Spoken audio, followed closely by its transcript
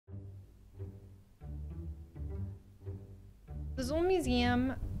The Zuhl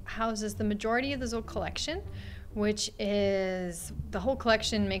Museum houses the majority of the Zuhl Collection, which is, the whole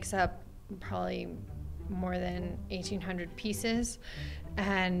collection makes up probably more than 1,800 pieces,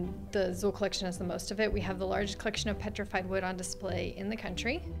 and the Zuhl Collection has the most of it. We have the largest collection of petrified wood on display in the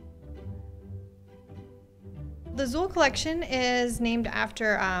country. The Zuhl Collection is named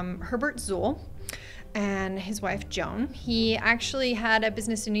after Herbert Zuhl and his wife Joan. He actually had a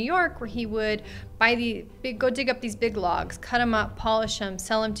business in New York where he would go dig up these big logs, cut them up, polish them,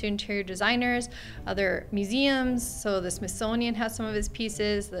 sell them to interior designers, other museums. So the Smithsonian has some of his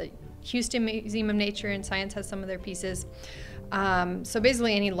pieces, the Houston Museum of Nature and Science has some of their pieces. So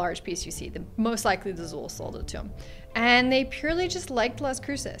basically any large piece you see, most likely the Zuhl sold it to him. And they purely just liked Las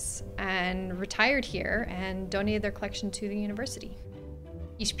Cruces and retired here and donated their collection to the university.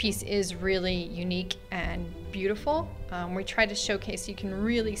 Each piece is really unique and beautiful. We try to showcase so you can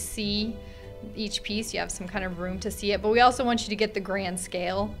really see each piece. You have some kind of room to see it, but we also want you to get the grand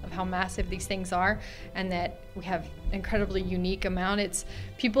scale of how massive these things are and that we have an incredibly unique amount.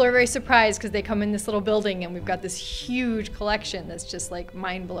 People are very surprised because they come in this little building and we've got this huge collection that's just like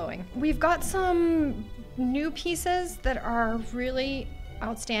mind-blowing. We've got some new pieces that are really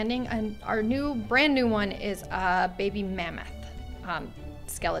outstanding, and our brand new one is a baby mammoth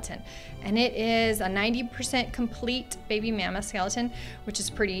skeleton, and it is a 90% complete baby mammoth skeleton, which is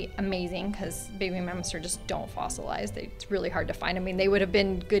pretty amazing because baby mammoths just don't fossilize. It's really hard to find. I mean, they would have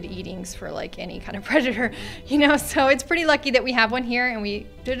been good eatings for like any kind of predator, you know, so it's pretty lucky that we have one here, and we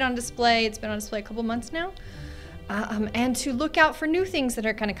did it on display. It's been on display a couple months now. And to look out for new things that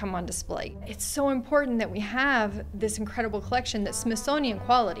are going to come on display. It's so important that we have this incredible collection that's Smithsonian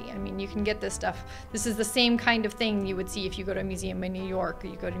quality. I mean, you can get this stuff. This is the same kind of thing you would see if you go to a museum in New York or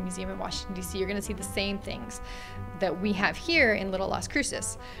you go to a museum in Washington, D.C. You're going to see the same things that we have here in Little Las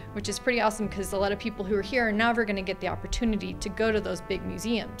Cruces, which is pretty awesome because a lot of people who are here are never going to get the opportunity to go to those big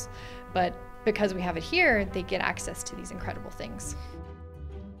museums. But because we have it here, they get access to these incredible things.